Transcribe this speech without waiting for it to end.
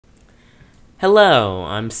Hello,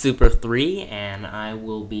 I'm Super3 and I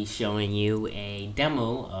will be showing you a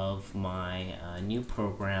demo of my new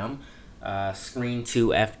program,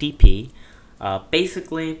 ScreenToFTP.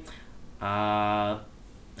 Basically,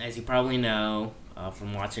 as you probably know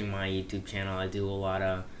from watching my YouTube channel, I do a lot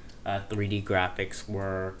of 3D graphics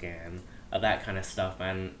work and that kind of stuff,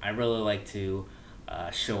 and I really like to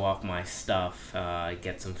show off my stuff,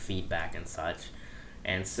 get some feedback and such.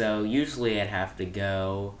 And so usually I'd have to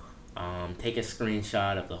go take a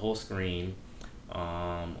screenshot of the whole screen,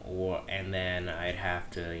 and then I'd have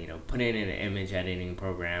to put it in an image editing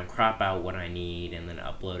program, crop out what I need, and then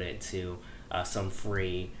upload it to some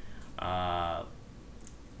free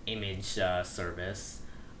image service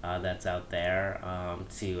that's out there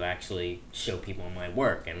to actually show people my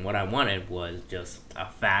work. And what I wanted was just a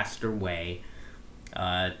faster way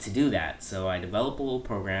to do that. So I developed a little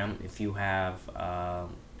program. If you have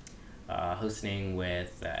hosting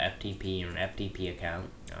with FTP or an FTP account,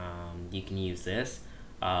 you can use this.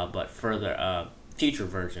 But further future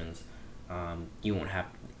versions, you won't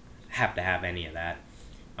have to have any of that.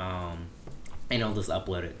 And I'll just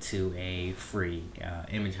upload it to a free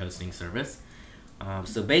image hosting service.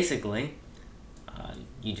 So basically,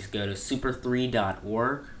 you just go to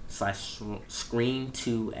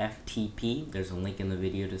super3.org/ScreenToFTP. There's a link in the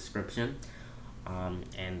video description.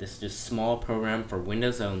 And this is just a small program for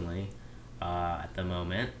Windows only at the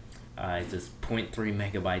moment. It's just 0.3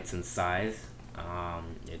 megabytes in size.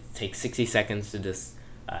 It takes 60 seconds to just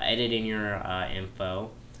edit in your info,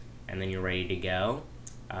 and then you're ready to go.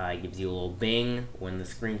 It gives you a little bing when the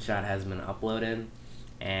screenshot has been uploaded,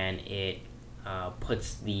 and it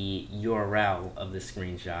puts the URL of the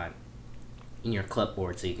screenshot in your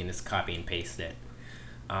clipboard so you can just copy and paste it.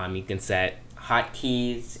 You can set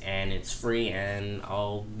hotkeys, and it's free, and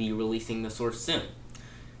I'll be releasing the source soon.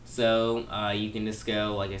 So you can just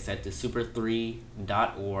go, like I said, to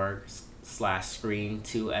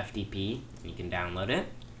super3.org/ScreenToFTP. You can download it,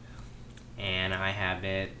 and I have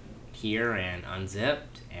it here and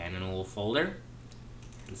unzipped and in a little folder.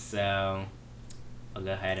 And so I'll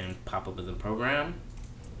go ahead and pop up the program,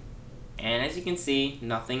 and as you can see,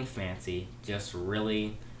 nothing fancy, just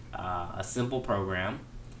really a simple program.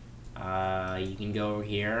 You can go over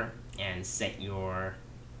here and set your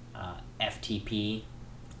FTP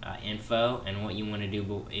info, and what you want to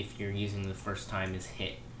do if you're using the first time is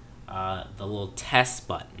hit the little test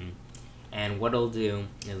button, and what it'll do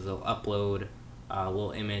is it'll upload a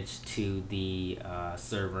little image to the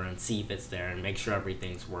server and see if it's there and make sure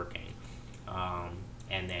everything's working,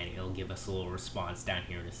 and then it'll give us a little response down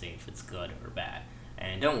here to say if it's good or bad.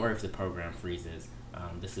 And don't worry if the program freezes.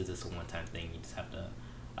 This is just a one-time thing. You just have to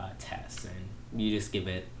test, and you just give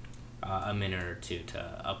it a minute or two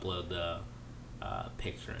to upload the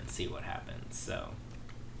picture and see what happens. So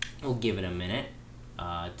we'll give it a minute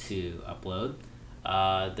to upload.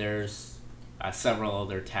 There's several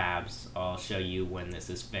other tabs. I'll show you when this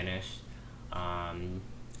is finished.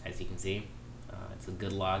 As you can see, it's a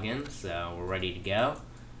good login, so we're ready to go.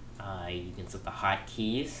 You can set the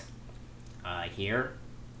hotkeys here.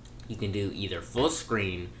 You can do either full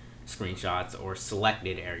screen screenshots or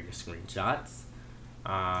selected area screenshots.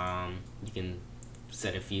 You can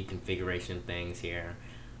set a few configuration things here.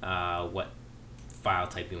 What file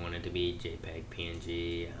type you want it to be, JPEG,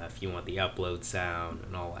 PNG, if you want the upload sound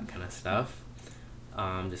and all that kind of stuff.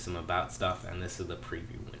 Just some about stuff, and this is the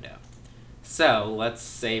preview window. So let's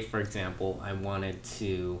say, for example, I wanted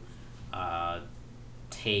to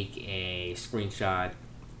take a screenshot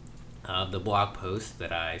of the blog post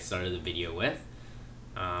that I started the video with.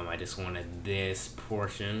 I just wanted this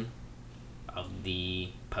portion of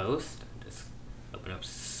the post. Just open up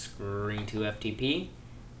ScreenToFTP,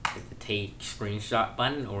 hit the take screenshot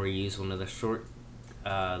button, or use one of the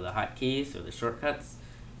the hotkeys or the shortcuts,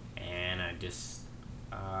 and I just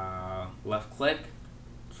left click,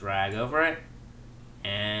 drag over it,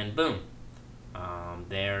 and boom.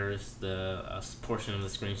 There's the portion of the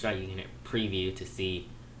screenshot. You can hit preview to see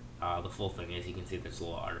the full thing. As you can see, there's a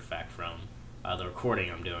little artifact from the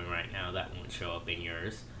recording I'm doing right now. That won't show up in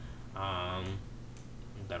yours. I'm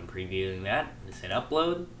done previewing that. Just hit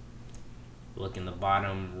upload. Look in the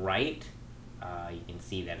bottom right. You can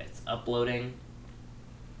see that it's uploading.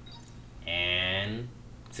 And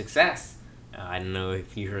success. I don't know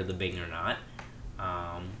if you heard the bing or not.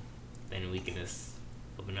 Then we can just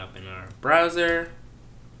open up in our browser,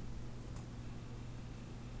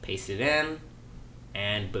 paste it in,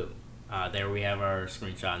 and boom. There we have our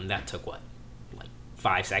screenshot, and that took what? Like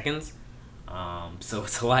 5 seconds? So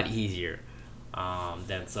it's a lot easier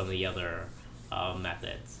than some of the other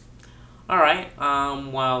methods. Alright,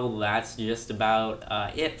 well, that's just about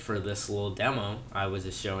it for this little demo. I was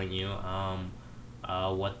just showing you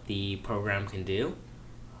what the program can do.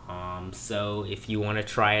 So if you want to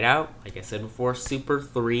try it out, like I said before,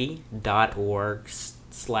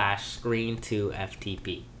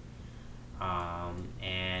 super3.org/ScreenToFTP.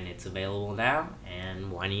 And it's available now,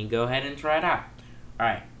 and why don't you go ahead and try it out.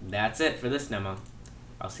 Alright, that's it for this demo.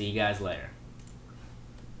 I'll see you guys later.